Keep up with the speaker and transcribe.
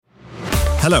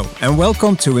Hello and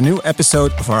welcome to a new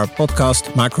episode of our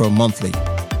podcast Macro Monthly.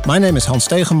 My name is Hans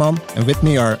Stegeman and with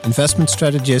me are investment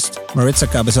strategist Maritza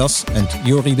Cabezas and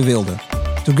Juri de Wilde.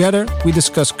 Together we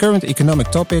discuss current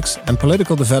economic topics and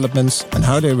political developments and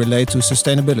how they relate to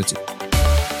sustainability.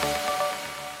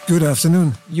 Good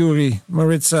afternoon, Juri,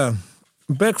 Maritza.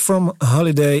 Back from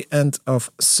holiday, end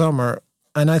of summer,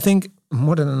 and I think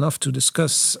more than enough to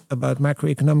discuss about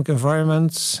macroeconomic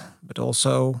environments, but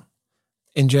also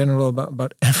in general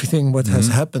about everything what has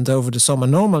happened over the summer.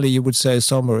 Normally you would say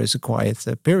summer is a quiet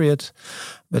period,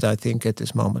 but I think at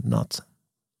this moment not.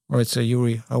 Maritza,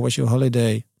 Juri, how was your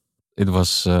holiday? It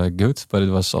was good, but it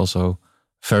was also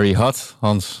very hot,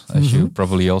 Hans, as you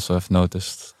probably also have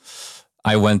noticed.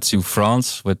 I went to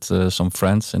France with some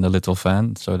friends in a little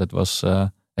van, so that was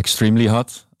extremely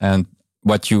hot. And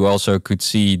what you also could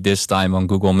see this time on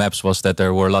Google Maps was that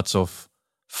there were lots of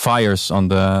fires on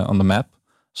the map.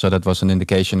 So that was an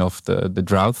indication of the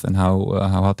drought and how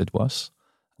hot it was.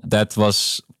 That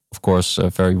was, of course,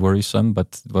 very worrisome.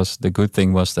 But the good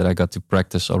thing was that I got to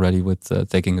practice already with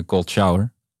taking a cold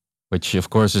shower, which of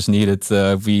course is needed.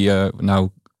 We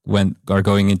now are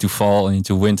going into fall and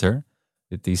into winter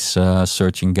with these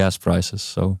surging gas prices.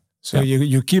 So yeah.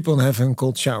 you keep on having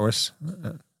cold showers.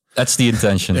 That's the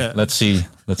intention. Yeah. Let's see.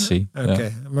 Okay, yeah.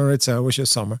 Maritza, how was your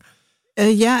summer?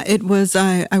 It was.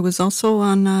 I was also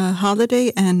on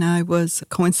holiday, and I was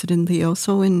coincidentally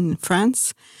also in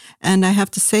France. And I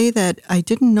have to say that I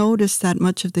didn't notice that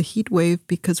much of the heat wave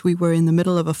because we were in the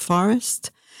middle of a forest.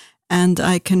 And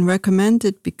I can recommend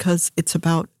it because it's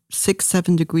about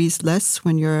 6-7 degrees less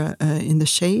when you're in the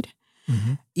shade.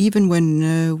 Mm-hmm. Even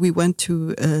when we went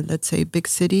to, let's say, big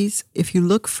cities, if you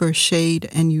look for shade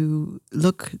and you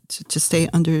look to stay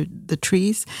under the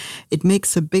trees, it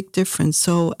makes a big difference.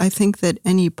 So I think that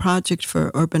any project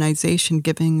for urbanization,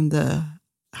 given the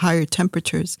higher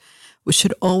temperatures, we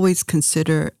should always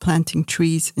consider planting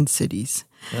trees in cities.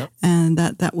 Yep. And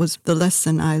that was the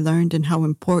lesson I learned and how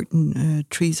important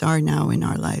trees are now in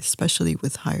our lives, especially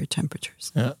with higher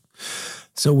temperatures. Yeah.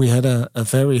 So we had a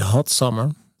very hot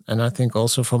summer. And I think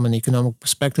also from an economic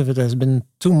perspective, it has been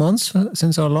 2 months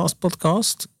since our last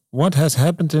podcast. What has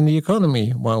happened in the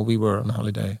economy while we were on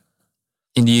holiday?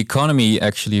 In the economy,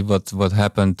 actually, what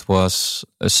happened was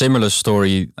a similar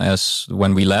story as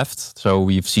when we left. So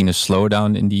we've seen a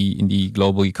slowdown in the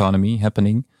global economy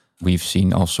happening. We've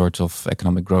seen all sorts of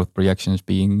economic growth projections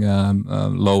being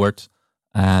lowered.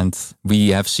 And we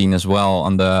have seen as well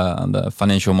on the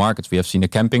financial markets, we have seen a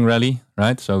camping rally,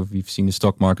 right? So we've seen the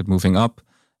stock market moving up.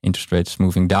 Interest rates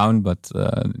moving down, but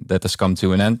that has come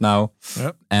to an end now.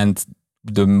 Yep. And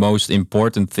the most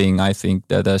important thing I think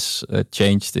that has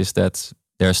changed is that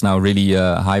there's now really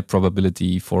a high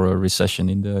probability for a recession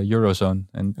in the Eurozone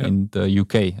and in the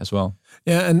UK as well.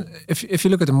 Yeah, and if you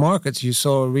look at the markets, you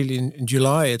saw really in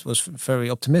July it was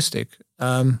very optimistic.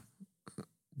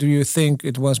 Do you think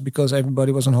it was because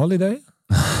everybody was on holiday?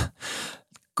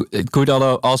 It could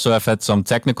also have had some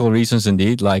technical reasons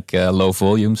indeed, like low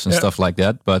volumes and stuff like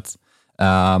that. But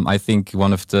I think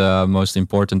one of the most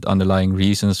important underlying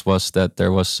reasons was that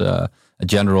there was a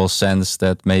general sense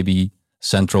that maybe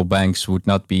central banks would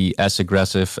not be as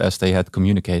aggressive as they had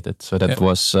communicated. So that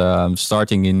was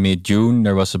starting in mid-June.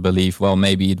 There was a belief, well,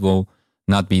 maybe it will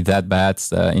not be that bad.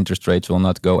 Interest rates will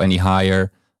not go any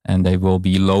higher and they will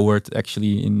be lowered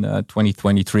actually in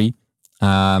 2023.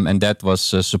 And that was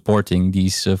supporting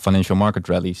these financial market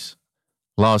rallies.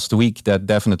 Last week, that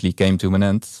definitely came to an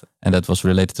end. And that was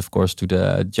related, of course, to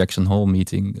the Jackson Hole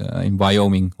meeting in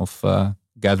Wyoming of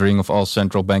gathering of all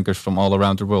central bankers from all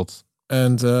around the world.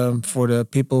 And for the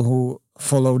people who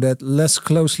follow that less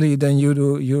closely than you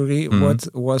do, Juri, what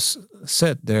was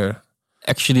said there?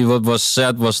 Actually, what was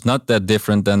said was not that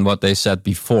different than what they said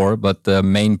before. But the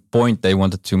main point they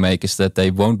wanted to make is that they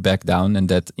won't back down and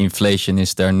that inflation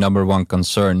is their number one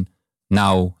concern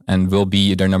now and will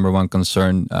be their number one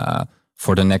concern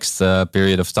for the next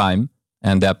period of time.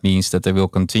 And that means that they will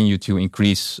continue to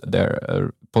increase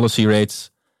their policy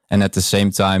rates. And at the same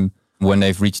time, when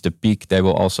they've reached the peak, they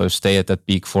will also stay at that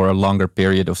peak for a longer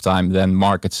period of time than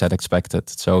markets had expected.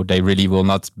 So they really will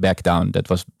not back down. That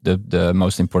was the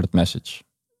most important message.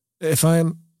 If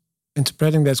I'm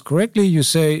interpreting that correctly, you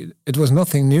say it was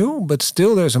nothing new, but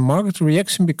still there's a market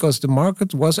reaction because the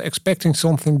market was expecting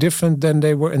something different than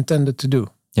they were intended to do.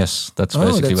 Yes, that's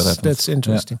basically what happened. That's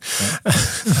interesting.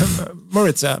 Yeah.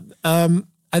 Maritza,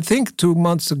 I think 2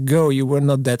 months ago you were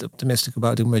not that optimistic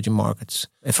about emerging markets,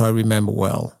 if I remember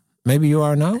well. Maybe you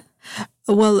are now?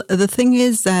 Well, the thing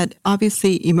is that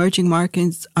obviously emerging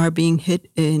markets are being hit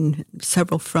in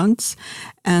several fronts.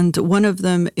 And one of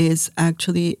them is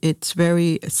actually it's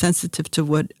very sensitive to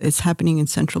what is happening in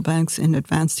central banks in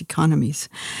advanced economies.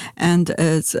 And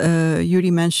as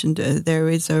Yuri mentioned, there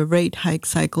is a rate hike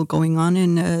cycle going on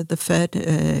in the Fed,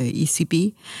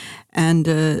 ECB. And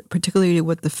particularly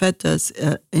what the Fed does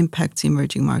impacts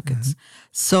emerging markets. Mm-hmm.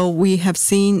 So we have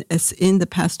seen as in the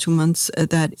past 2 months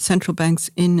that central banks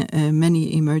in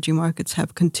many emerging markets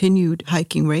have continued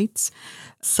hiking rates,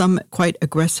 some quite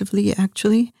aggressively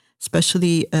actually,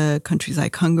 especially countries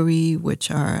like Hungary, which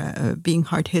are being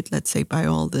hard hit, let's say, by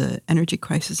all the energy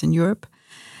crisis in Europe.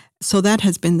 So that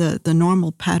has been the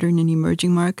normal pattern in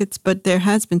emerging markets. But there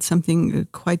has been something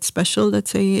quite special,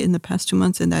 let's say, in the past 2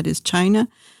 months, and that is China,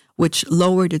 which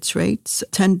lowered its rates,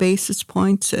 10 basis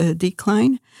points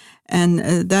decline. And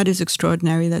that is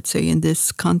extraordinary, let's say, in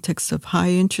this context of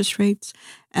high interest rates.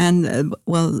 And,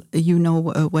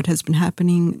 what has been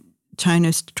happening. China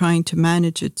is trying to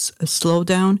manage its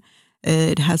slowdown.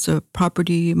 It has a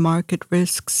property market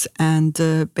risks. And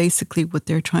basically what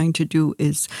they're trying to do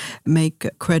is make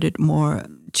credit more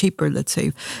cheaper, let's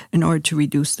say, in order to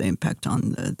reduce the impact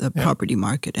on the property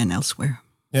market and elsewhere.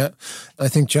 Yeah, I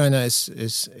think China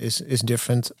is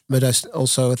different, but I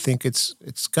also think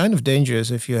it's kind of dangerous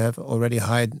if you have already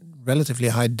relatively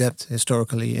high debt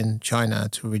historically in China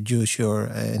to reduce your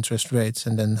interest rates,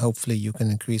 and then hopefully you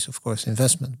can increase, of course,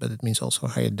 investment, but it means also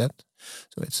higher debt.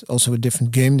 So it's also a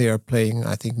different game they are playing,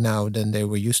 I think, now than they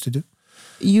were used to do.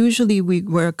 Usually we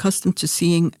were accustomed to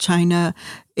seeing China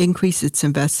increase its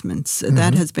investments. Mm-hmm.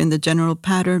 That has been the general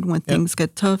pattern. When things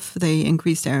get tough, they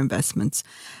increase their investments.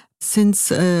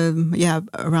 Since,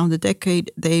 around a decade,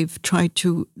 they've tried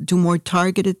to do more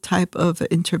targeted type of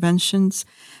interventions.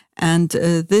 And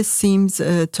this seems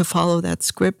to follow that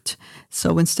script.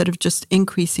 So instead of just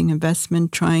increasing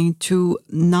investment, trying to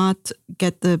not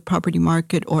get the property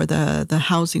market or the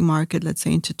housing market, let's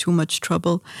say, into too much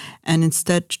trouble, and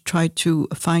instead try to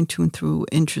fine-tune through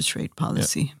interest rate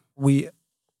policy. Yeah. We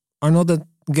are not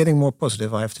getting more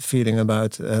positive, I have the feeling,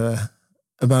 about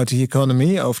the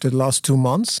economy over the last 2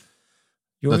 months.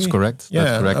 Yuri? That's correct. Yeah,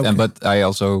 that's correct. Okay. But I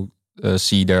also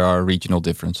see there are regional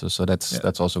differences, so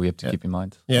that's also we have to keep in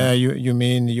mind. Yeah, you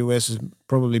mean the US is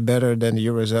probably better than the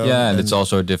Eurozone? Yeah, and it's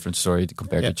also a different story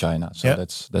compared to China. So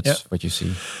that's what you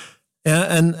see.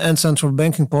 Yeah, and central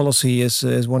banking policy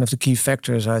is one of the key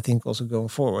factors, I think, also going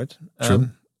forward. True.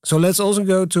 So let's also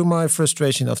go to my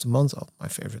frustration of the month, my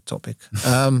favorite topic,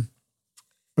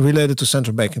 related to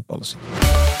central banking policy.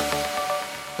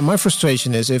 My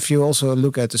frustration is if you also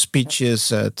look at the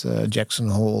speeches at Jackson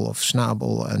Hole of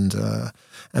Schnabel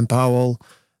and Powell,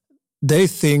 they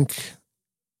think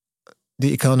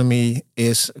the economy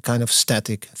is a kind of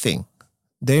static thing.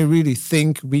 They really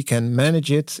think we can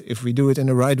manage it if we do it in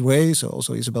the right way. So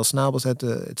also Isabel Schnabel said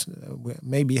it's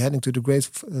maybe heading to the great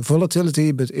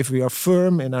volatility, but if we are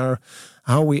firm in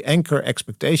how we anchor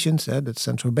expectations, that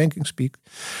central banking speak,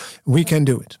 we can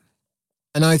do it.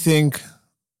 And I think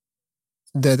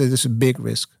that it is a big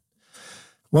risk.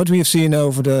 What we have seen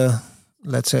over the,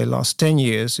 let's say, last 10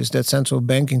 years is that central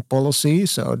banking policy,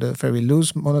 so the very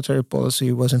loose monetary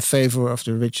policy, was in favor of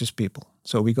the richest people.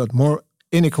 So we got more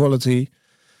inequality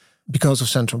because of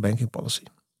central banking policy.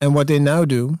 And what they now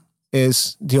do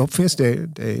is the obvious,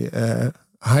 they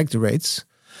hike the rates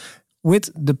with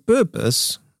the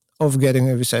purpose of getting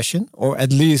a recession, or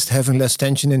at least having less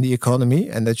tension in the economy,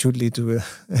 and that should lead to,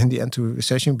 in the end, to a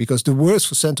recession, because the worst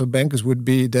for central bankers would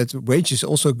be that wages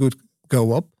also could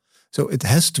go up. So it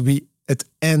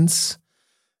ends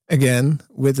again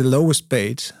with the lowest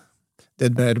paid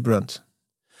that bear the brunt.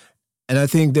 And I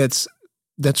think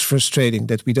that's frustrating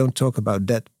that we don't talk about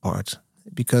that part,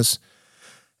 because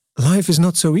life is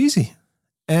not so easy.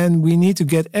 And we need to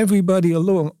get everybody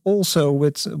along also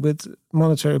with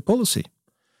monetary policy.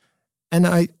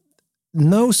 And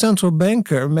no central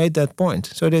banker made that point.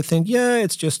 So they think,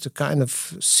 it's just a kind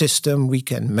of system we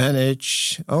can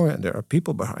manage. Oh, and there are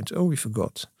people behind. Oh, we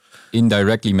forgot.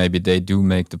 Indirectly, maybe they do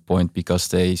make the point because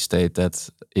they state that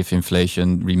if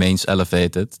inflation remains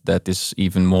elevated, that is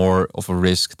even more of a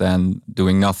risk than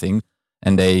doing nothing.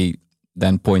 And they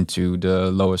then point to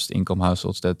the lowest income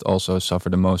households that also suffer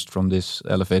the most from this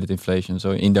elevated inflation.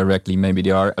 So indirectly, maybe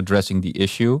they are addressing the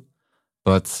issue,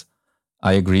 but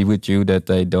I agree with you that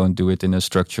they don't do it in a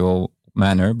structural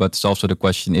manner. But it's also the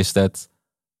question, is that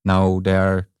now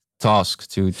they're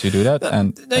tasked to do that?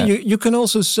 You can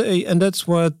also say, and that's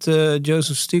what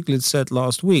Joseph Stiglitz said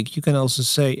last week, you can also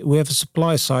say we have a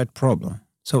supply side problem.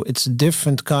 So it's a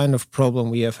different kind of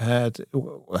problem we have had.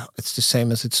 Well, it's the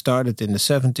same as it started in the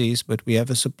 70s, but we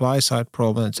have a supply side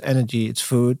problem. It's energy, it's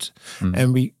food.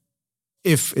 And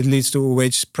if it leads to a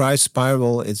wage price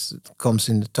spiral, it comes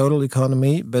in the total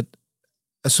economy. But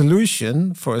a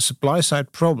solution for a supply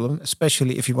side problem,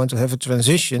 especially if you want to have a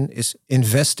transition, is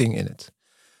investing in it.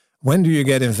 When do you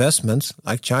get investments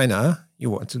like China?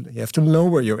 You have to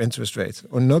lower your interest rate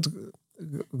or not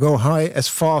go high as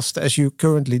fast as you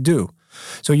currently do.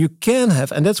 So you can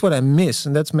have, and that's what I miss,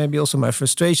 and that's maybe also my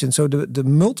frustration. So the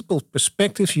multiple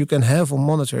perspectives you can have on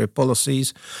monetary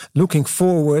policies, looking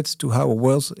forward to how a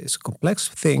world is a complex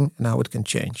thing and how it can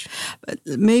change. But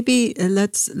maybe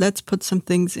let's put some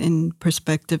things in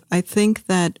perspective. I think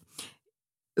that,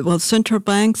 well, central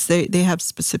banks, they have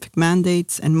specific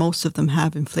mandates, and most of them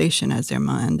have inflation as their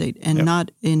mandate and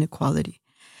not inequality.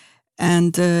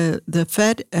 And the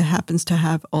Fed happens to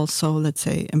have also, let's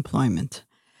say, employment.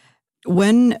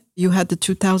 When you had the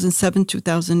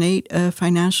 2007-2008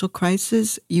 financial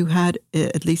crisis, you had,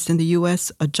 at least in the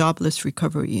US, a jobless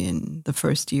recovery in the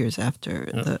first years after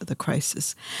the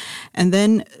crisis. And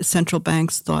then central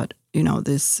banks thought,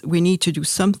 we need to do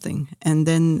something. And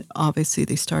then obviously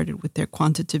they started with their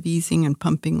quantitative easing and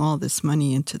pumping all this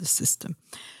money into the system.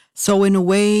 So in a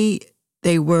way,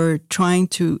 they were trying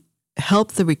to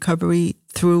help the recovery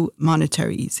through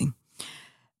monetary easing.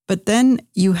 But then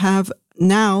you have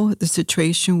now the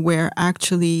situation where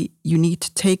actually you need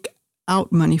to take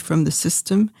out money from the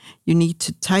system. You need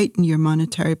to tighten your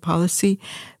monetary policy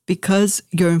because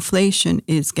your inflation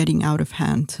is getting out of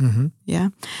hand. Mm-hmm. Yeah.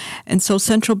 And so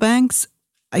central banks,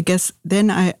 I guess,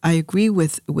 then I agree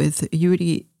with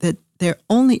Yuri that their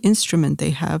only instrument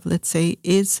they have, let's say,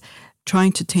 is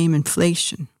trying to tame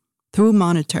inflation through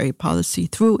monetary policy,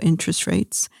 through interest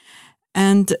rates.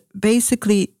 And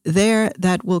basically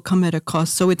that will come at a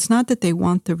cost. So it's not that they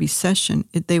want the recession.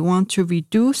 They want to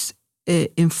reduce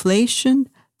inflation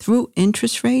through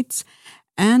interest rates.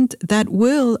 And that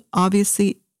will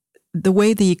obviously, the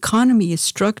way the economy is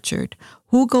structured,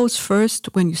 who goes first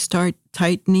when you start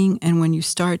tightening and when you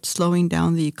start slowing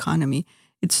down the economy?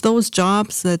 It's those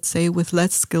jobs, let's say, with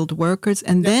less skilled workers.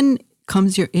 And then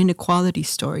comes your inequality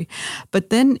story.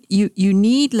 But then you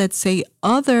need, let's say,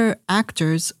 other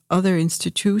actors, other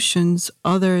institutions,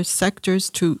 other sectors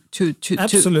to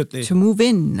move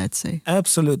in, let's say.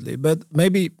 Absolutely. But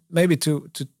maybe to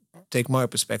take my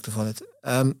perspective on it,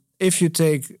 if you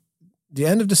take the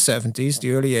end of the 70s,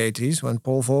 the early 80s, when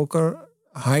Paul Volcker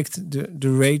hiked the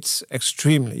rates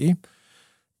extremely,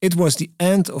 it was the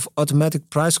end of automatic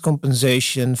price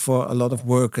compensation for a lot of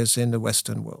workers in the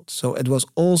Western world. So it was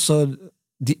also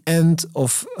the end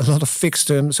of a lot of fixed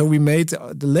term. So we made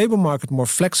the labor market more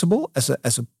flexible as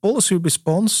a policy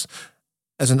response,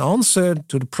 as an answer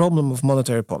to the problem of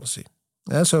monetary policy.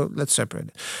 So let's separate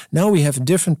it. Now we have a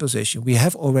different position. We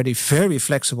have already very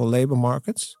flexible labor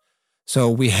markets.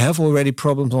 So we have already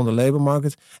problems on the labor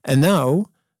market. And now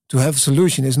to have a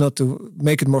solution is not to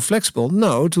make it more flexible,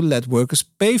 no, to let workers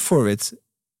pay for it.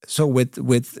 So with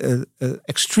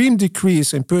extreme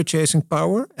decrease in purchasing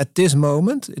power at this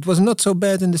moment, it was not so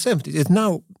bad in the 70s. It's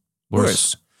now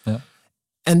worse. Yeah.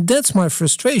 And that's my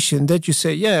frustration, that you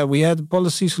say, yeah, we had a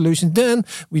policy solution, then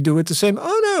we do it the same.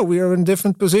 Oh no, we are in a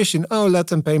different position. Oh, let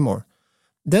them pay more.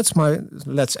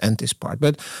 Let's end this part.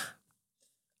 But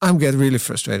I'm getting really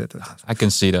frustrated with that. I can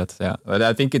see that, yeah. But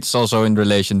I think it's also in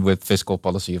relation with fiscal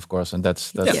policy, of course, and that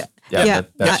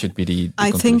should be the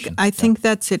conclusion. I think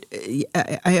that's it.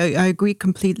 I agree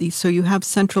completely. So you have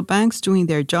central banks doing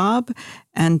their job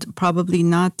and probably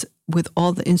not with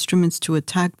all the instruments to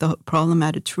attack the problem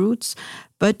at its roots,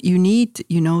 but you need,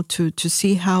 to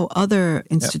see how other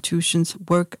institutions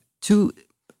work to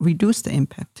reduce the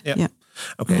impact. Yeah.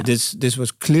 Okay, this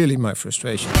was clearly my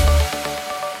frustration.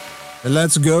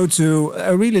 Let's go to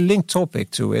a really linked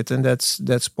topic to it, and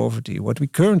that's poverty. What we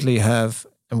currently have,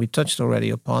 and we touched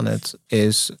already upon it,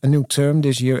 is a new term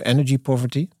this year, energy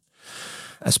poverty,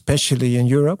 especially in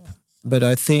Europe. But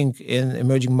I think in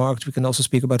emerging markets, we can also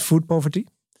speak about food poverty,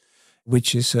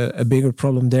 which is a bigger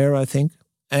problem there, I think.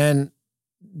 And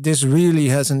this really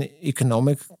has an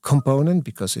economic component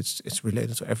because it's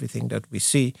related to everything that we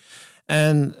see.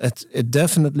 And it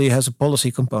definitely has a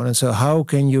policy component. So how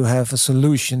can you have a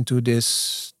solution to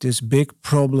this big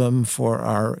problem for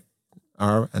our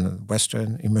and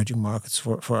Western emerging markets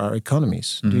for our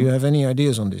economies? Mm-hmm. Do you have any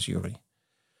ideas on this, Yuri?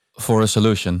 For a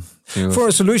solution?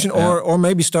 Or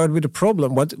maybe start with the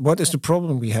problem. What is the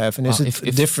problem we have? And is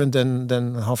it different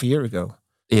than half a year ago?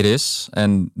 It is,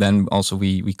 and then also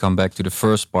we come back to the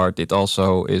first part. It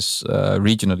also is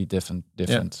regionally different.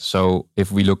 Yeah. So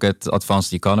if we look at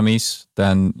advanced economies,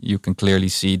 then you can clearly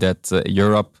see that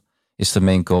Europe is the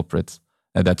main culprit.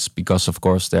 And that's because, of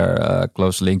course, there are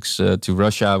close links to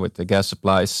Russia with the gas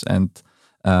supplies, and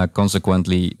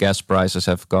consequently, gas prices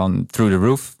have gone through the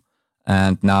roof.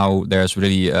 And now there's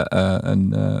really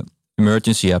an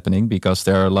emergency happening because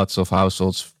there are lots of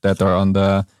households that are on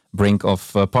the brink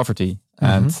of poverty.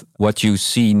 And what you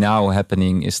see now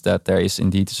happening is that there is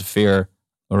indeed a severe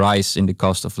rise in the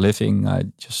cost of living. I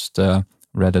just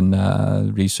read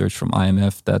research from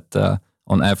IMF that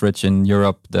on average in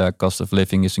Europe, the cost of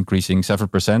living is increasing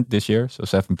 7% this year, so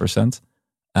 7%.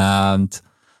 And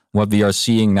what we are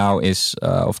seeing now is,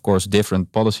 of course,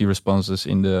 different policy responses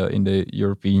in the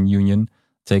European Union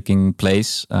taking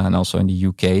place, and also in the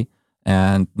UK.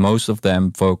 And most of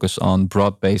them focus on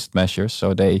broad-based measures.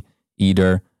 So they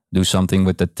either do something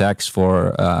with the tax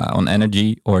for on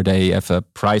energy, or they have a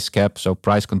price cap, so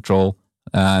price control.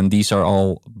 And these are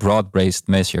all broad-based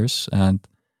measures. And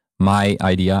my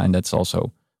idea, and that's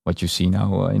also what you see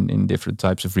now in different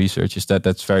types of research, is that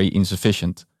that's very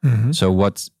insufficient. So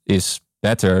what is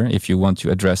better if you want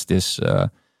to address this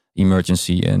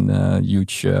emergency and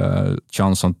huge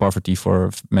chance on poverty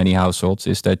for many households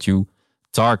is that you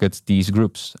target these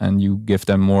groups and you give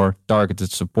them more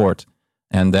targeted support.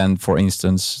 And then, for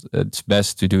instance, it's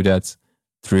best to do that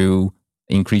through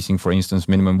increasing, for instance,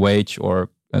 minimum wage, or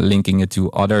linking it to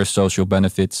other social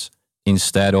benefits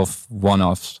instead of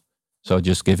one-offs. So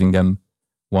just giving them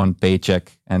one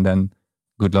paycheck and then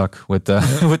good luck with the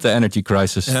with the energy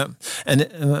crisis. Yeah, and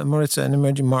Maritza, in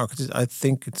emerging markets, I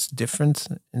think it's different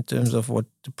in terms of what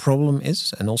the problem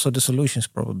is and also the solutions,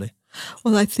 probably.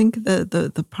 Well, I think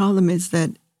the problem is that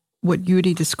what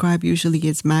Yuri described usually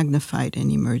is magnified in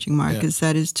emerging markets. Yeah.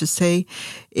 That is to say,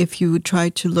 if you try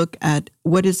to look at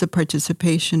what is the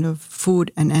participation of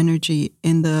food and energy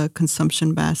in the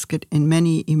consumption basket in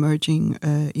many emerging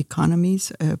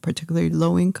economies, particularly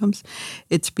low incomes,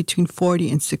 it's between 40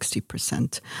 and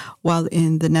 60%, while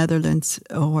in the Netherlands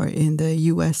or in the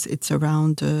US, it's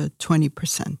around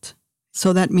 20%.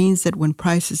 So that means that when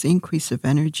prices increase of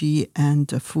energy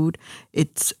and food,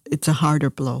 it's a harder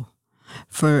blow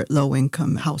for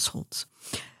low-income households.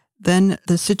 Then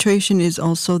the situation is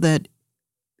also that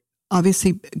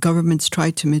obviously governments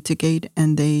try to mitigate,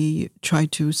 and they try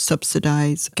to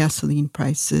subsidize gasoline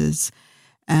prices,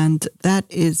 and that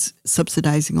is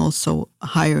subsidizing also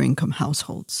higher income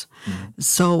households.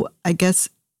 So I guess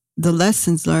the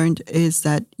lessons learned is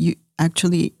that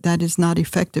that is not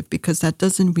effective, because that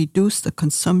doesn't reduce the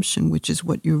consumption, which is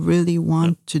what you really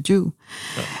want to do.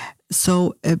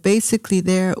 So basically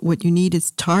what you need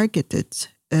is targeted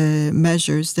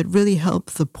measures that really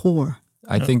help the poor.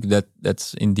 I think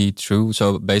that's indeed true.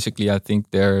 So basically, I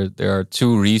think there are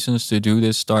two reasons to do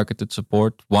this targeted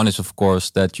support. One is, of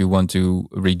course, that you want to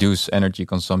reduce energy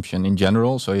consumption in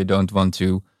general. So you don't want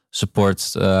to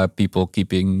support people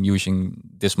using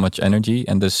this much energy.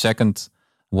 And the second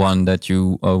one that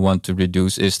you want to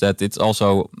reduce is that it's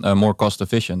also more cost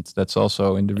efficient. That's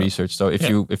also in the research. So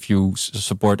if you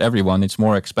support everyone, it's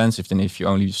more expensive than if you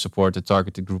only support a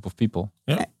targeted group of people.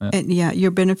 And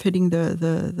you're benefiting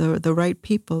the right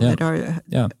people that are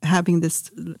having this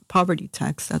poverty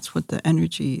tax. That's what the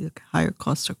energy higher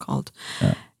costs are called.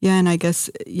 And I guess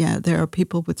there are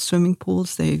people with swimming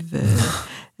pools.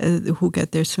 Who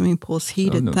get their swimming pools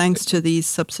heated thanks to these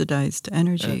subsidized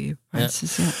energy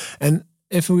prices. And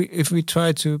if we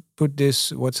try to put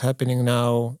what's happening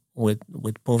now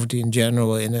with poverty in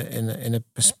general in a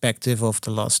perspective of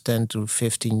the last 10 to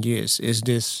 15 years, is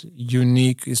this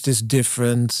unique? Is this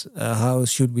different? How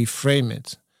should we frame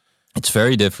it? It's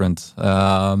very different.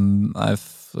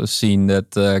 I've seen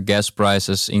that gas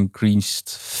prices increased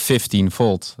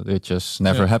 15-fold, which has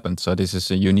never happened. So this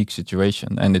is a unique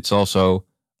situation, and it's also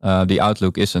the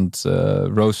outlook isn't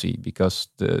rosy, because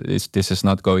this is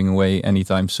not going away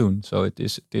anytime soon. So it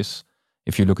is.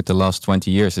 If you look at the last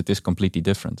 20 years, it is completely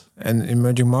different. And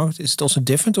emerging markets, is it also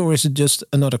different, or is it just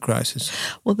another crisis?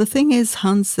 Well, the thing is,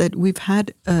 Hans, that we've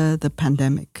had the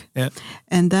pandemic.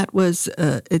 And that was,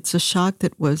 it's a shock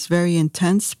that was very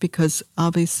intense, because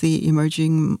obviously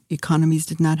emerging economies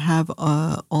did not have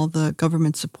all the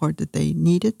government support that they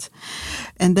needed.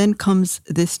 And then comes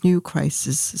this new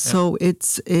crisis. So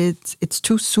it's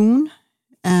too soon.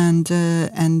 And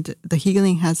the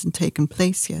healing hasn't taken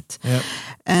place yet.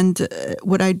 And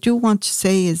what I do want to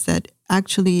say is that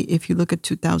actually, if you look at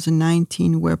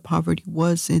 2019, where poverty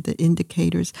was in the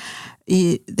indicators,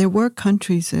 there were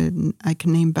countries, and I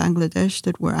can name Bangladesh,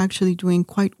 that were actually doing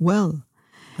quite well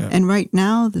And right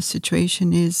now, the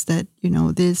situation is that,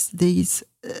 these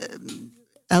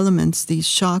elements, these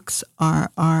shocks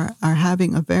are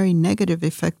having a very negative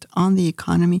effect on the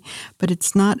economy, but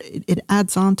it's not, it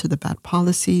adds on to the bad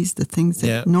policies, the things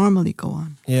that normally go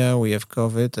on. Yeah, we have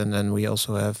COVID, and then we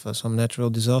also have some natural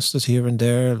disasters here and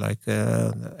there, like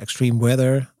extreme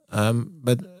weather.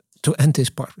 But to end this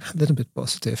part a little bit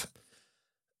positive,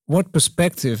 what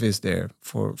perspective is there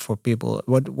for people?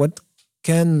 What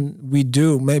can we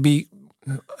do? Maybe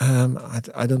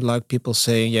I don't like people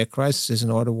saying, crisis is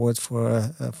another word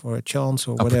for a chance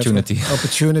or opportunity. Whatever.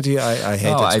 Opportunity. I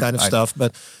hate that kind of stuff.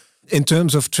 But in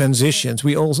terms of transitions,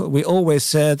 we always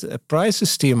said a prices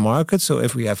steer market. So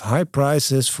if we have high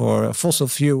prices for fossil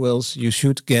fuels, you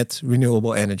should get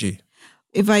renewable energy.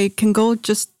 If I can go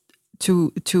just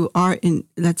to our,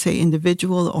 let's say,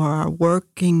 individual or our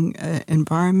working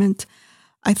environment,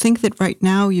 I think that right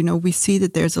now, we see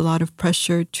that there's a lot of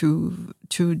pressure to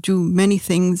do many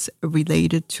things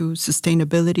related to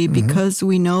sustainability because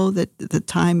we know that the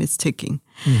time is ticking.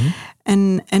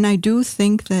 And I do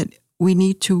think that we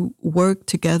need to work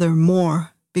together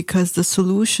more because the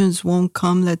solutions won't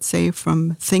come, let's say,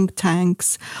 from think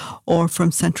tanks or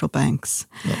from central banks.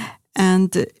 Yeah.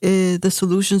 And the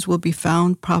solutions will be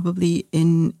found probably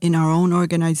in our own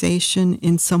organization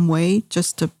in some way,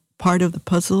 just a part of the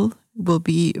puzzle will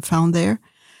be found there.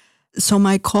 So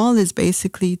my call is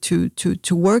basically to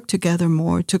work together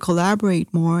more, to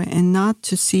collaborate more, and not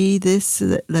to see this,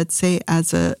 let's say,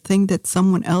 as a thing that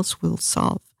someone else will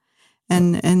solve.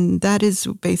 And that is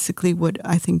basically what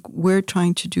I think we're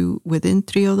trying to do within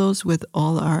Triodos, with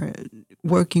all our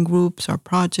working groups, our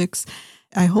projects.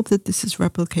 I hope that this is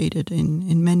replicated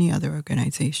in many other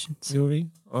organizations. Yuri,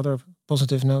 other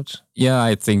positive notes? Yeah,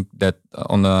 I think that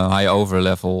on a high-over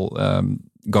level,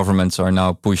 governments are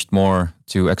now pushed more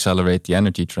to accelerate the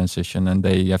energy transition, and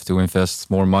they have to invest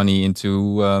more money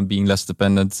into being less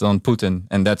dependent on Putin,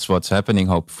 and that's what's happening.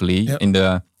 Hopefully,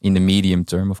 in the medium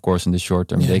term, of course, in the short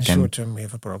term, they can. Short term, we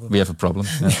have a problem. We have a problem.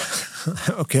 Yeah.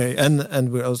 Okay,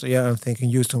 and we're also I'm thinking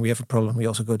Houston, we have a problem. We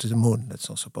also go to the moon. That's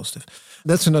also positive.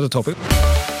 That's another topic.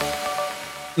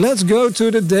 Let's go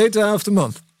to the data of the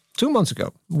month. 2 months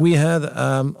ago, we had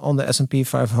on the S&P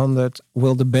 500,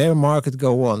 will the bear market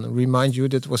go on? Remind you,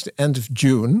 that was the end of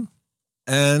June.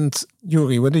 And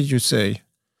Yuri, what did you say?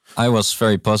 I was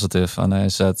very positive, and I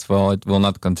said, well, it will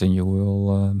not continue. We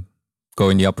will go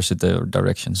in the opposite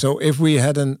direction. So if we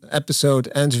had an episode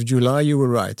end of July, you were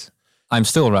right. I'm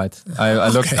still right. I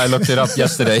looked it up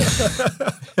yesterday.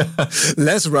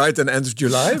 Less right than end of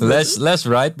July? Less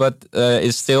right, but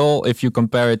it's still, if you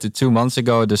compare it to 2 months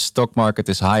ago, the stock market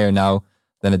is higher now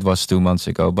than it was 2 months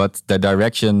ago. But the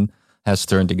direction has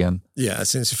turned again. Yeah,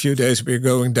 since a few days we're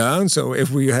going down. So if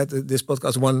we had this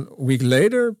podcast 1 week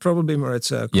later, probably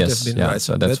Maritza could have been right.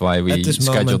 So that's why we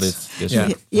scheduled it this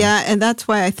week. Yeah, and that's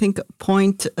why I think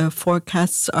point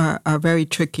forecasts are very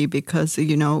tricky because,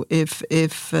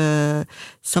 if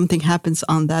something happens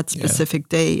on that specific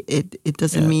day, it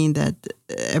doesn't mean that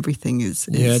everything is...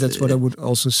 Yeah, that's what I would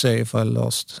also say if I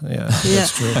lost. Yeah,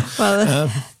 that's true. Well,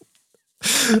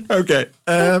 okay.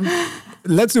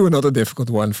 Let's do another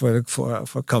difficult one for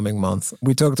coming month.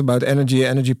 We talked about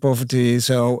energy poverty.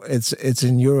 So it's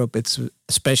in Europe. It's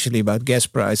especially about gas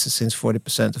prices. Since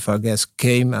 40% of our gas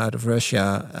came out of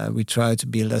Russia, we try to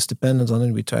be less dependent on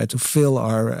it. We try to fill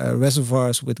our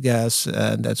reservoirs with gas,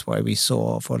 and that's why we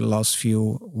saw for the last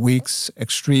few weeks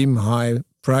extreme high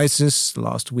prices.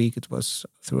 Last week it was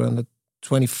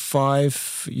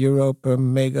 325 euro per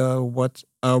megawatt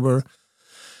hour.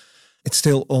 It's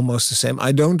still almost the same.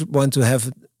 I don't want to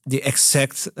have the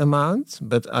exact amount,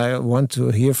 but I want to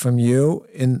hear from you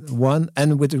in one,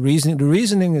 and with the reasoning. The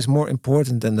reasoning is more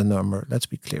important than the number. Let's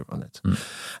be clear on it.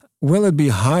 Will it be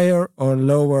higher or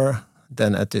lower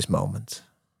than at this moment?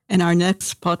 And our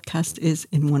next podcast is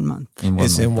in 1 month. In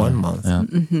 1 month. Yeah.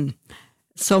 Mm-hmm.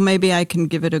 So maybe I can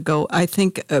give it a go. I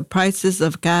think prices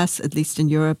of gas, at least in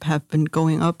Europe, have been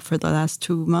going up for the last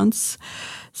 2 months.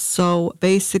 So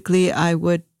basically, I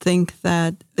would think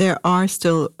that there are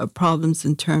still problems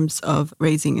in terms of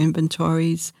raising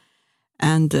inventories,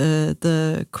 and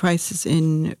the crisis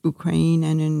in Ukraine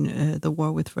and in the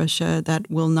war with Russia, that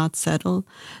will not settle.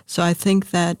 So I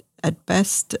think that at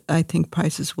best, I think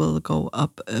prices will go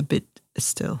up a bit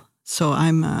still. So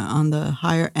I'm on the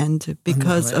higher end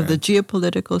because of the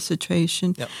geopolitical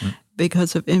situation,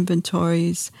 because of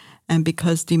inventories, and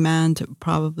because demand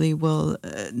probably will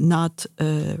not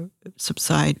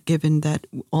subside, given that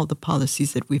all the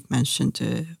policies that we've mentioned,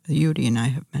 Yuri and I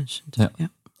have mentioned.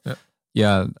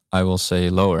 Yeah, I will say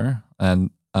lower.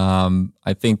 And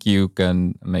I think you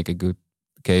can make a good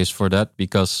case for that,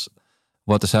 because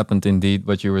what has happened indeed,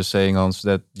 what you were saying, Hans,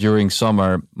 that during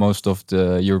summer, most of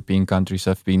the European countries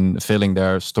have been filling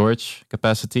their storage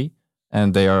capacity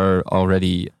and they are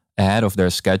already ahead of their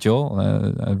schedule.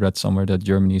 I read somewhere that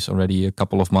Germany is already a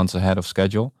couple of months ahead of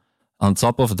schedule. On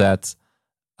top of that,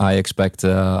 I expect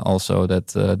also that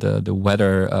the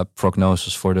weather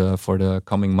prognosis for the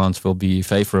coming months will be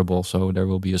favorable. So there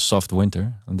will be a soft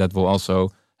winter, and that will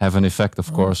also have an effect,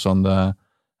 of course, on the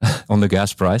on the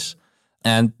gas price.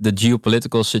 And the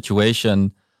geopolitical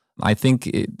situation, I think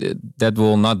that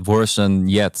will not worsen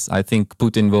yet. I think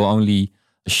Putin will only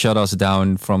shut us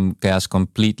down from gas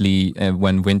completely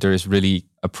when winter is really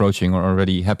approaching or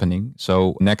already happening.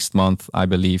 So next month, I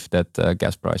believe that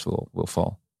gas price will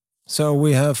fall. So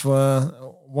we have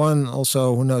one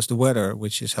also who knows the weather,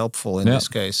 which is helpful in this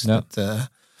case. Yeah.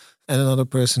 And another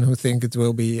person who think it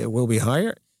will be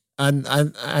higher. And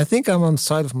I think I'm on the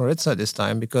side of Maritza this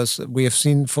time, because we have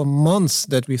seen for months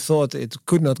that we thought it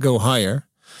could not go higher.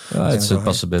 It's a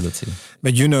possibility.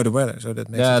 But you know the weather, so that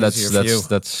makes it easier for you.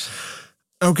 That's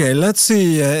okay, let's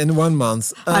see in 1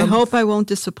 month. I hope I won't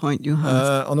disappoint you,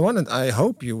 Hans. On the one hand, I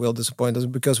hope you will disappoint us,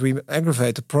 because we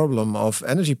aggravate the problem of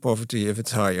energy poverty if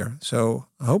it's higher. So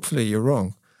hopefully you're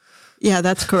wrong. Yeah,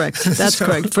 that's correct. That's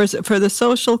correct. For the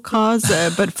social cause,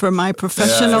 but for my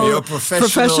professional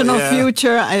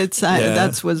future,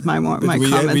 that was my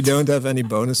comment. We don't have any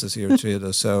bonuses here,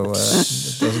 Triada, so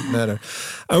it doesn't matter.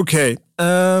 Okay,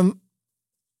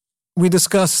 we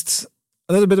discussed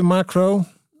a little bit of macro.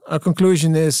 Our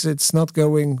conclusion is it's not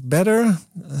going better.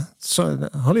 So the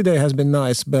holiday has been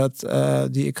nice, but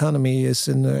the economy is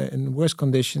in worse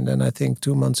condition than I think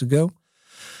 2 months ago.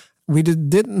 We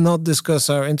did not discuss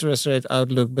our interest rate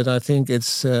outlook, but I think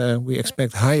we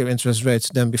expect higher interest rates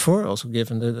than before, also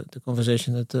given the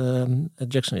conversation at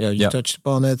Jackson. Yeah, you touched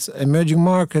upon it. Emerging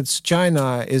markets,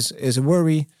 China is a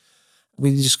worry.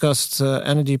 We discussed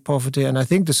energy poverty, and I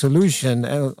think the solution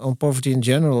on poverty in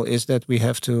general is that we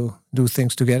have to do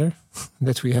things together,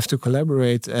 that we have to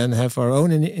collaborate and have our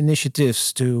own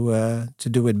initiatives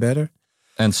to do it better.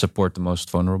 And support the most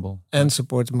vulnerable.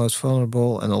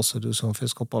 And also do some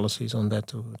fiscal policies on that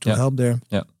to help there.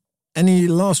 Yeah. Any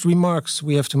last remarks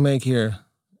we have to make here?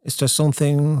 Is there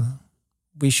something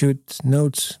we should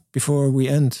note before we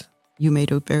end? You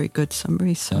made a very good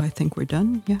summary, so I think we're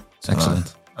done. Yeah.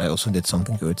 Excellent. I also did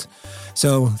something good.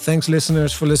 So thanks,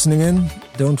 listeners, for listening in.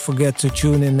 Don't forget to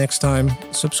tune in next time.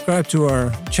 Subscribe to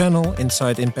our channel,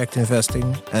 Inside Impact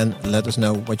Investing, and let us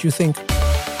know what you think.